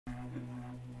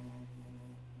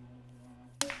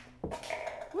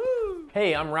Woo!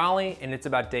 Hey, I'm Raleigh, and it's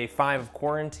about day 5 of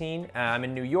quarantine. I'm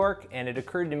in New York, and it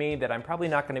occurred to me that I'm probably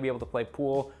not gonna be able to play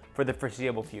pool for the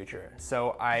foreseeable future.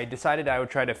 So I decided I would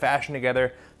try to fashion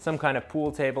together some kind of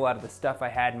pool table out of the stuff I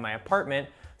had in my apartment,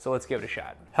 so let's give it a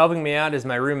shot. Helping me out is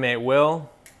my roommate, Will.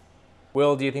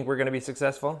 Will, do you think we're gonna be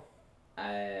successful?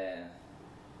 Yeah.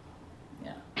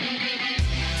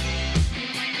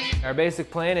 Our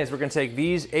basic plan is we're gonna take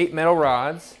these 8 metal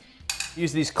rods,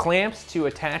 use these clamps to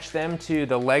attach them to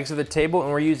the legs of the table,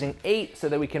 and we're using 8 so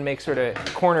that we can make sort of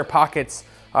corner pockets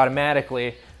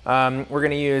automatically. We're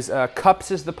gonna use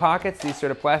cups as the pockets, these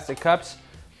sort of plastic cups.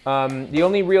 The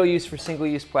only real use for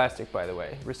single-use plastic, by the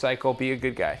way. Recycle, be a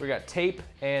good guy. We got tape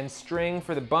and string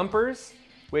for the bumpers,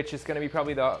 which is gonna be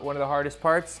probably one of the hardest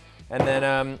parts. And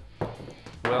then,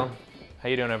 Will, how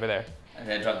you doing over there?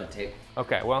 I dropped the tape.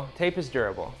 Okay, well, tape is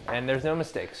durable, and there's no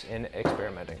mistakes in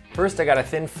experimenting. First, I got a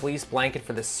thin fleece blanket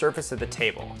for the surface of the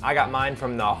table. I got mine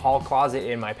from the hall closet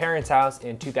in my parents' house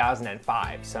in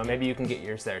 2005, so maybe you can get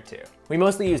yours there too. We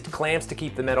mostly used clamps to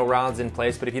keep the metal rods in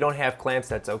place, but if you don't have clamps,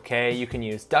 that's okay. You can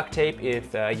use duct tape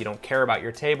if you don't care about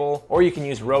your table, or you can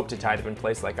use rope to tie them in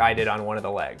place like I did on one of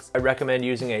the legs. I recommend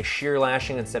using a shear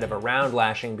lashing instead of a round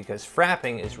lashing because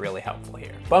frapping is really helpful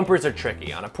here. Bumpers are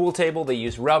tricky. On a pool table, they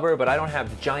use rubber, but I don't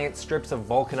have giant strips of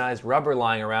vulcanized rubber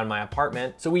lying around my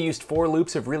apartment, so we used 4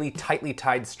 loops of really tightly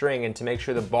tied string, and to make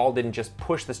sure the ball didn't just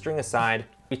push the string aside,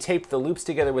 we taped the loops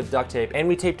together with duct tape, and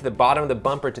we taped the bottom of the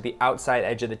bumper to the outside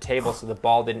edge of the table so the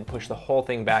ball didn't push the whole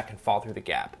thing back and fall through the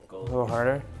gap. A little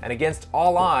harder. And against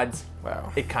all odds,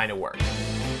 wow, it kind of worked.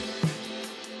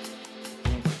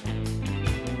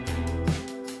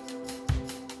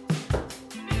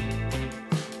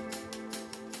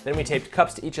 Then we taped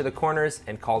cups to each of the corners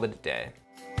and called it a day.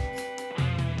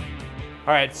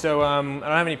 All right, so I don't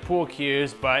have any pool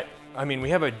cues, but I mean, we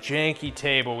have a janky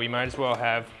table. We might as well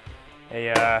have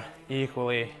a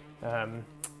equally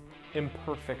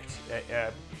imperfect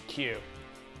cue.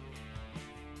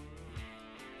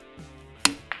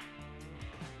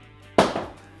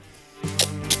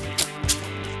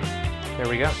 There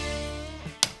we go.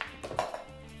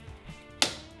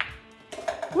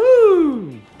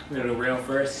 Woo! We're gonna go rail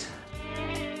first.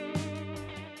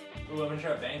 Ooh, I'm gonna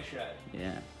try a bank shot.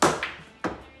 Yeah.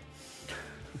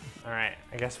 All right,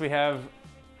 I guess we have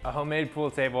a homemade pool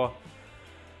table.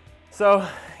 So,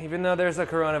 even though there's a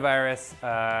coronavirus,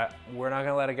 we're not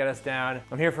gonna let it get us down.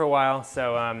 I'm here for a while,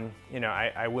 so you know,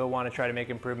 I will want to try to make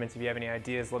improvements. If you have any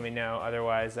ideas, let me know.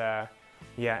 Otherwise,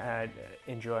 yeah,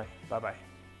 enjoy. Bye-bye.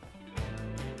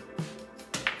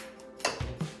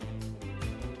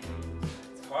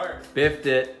 It's hard. Biffed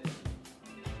it.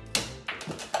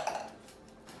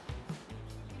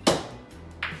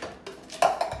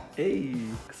 Hey.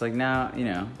 It's like now, you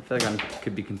know, I feel like I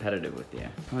could be competitive with you.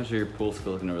 I'm not sure your pool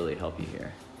skill is gonna really help you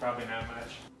here. Probably not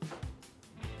much.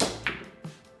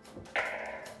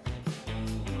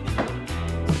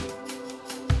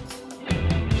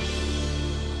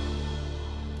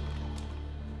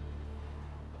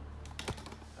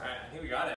 All right, I think we got it.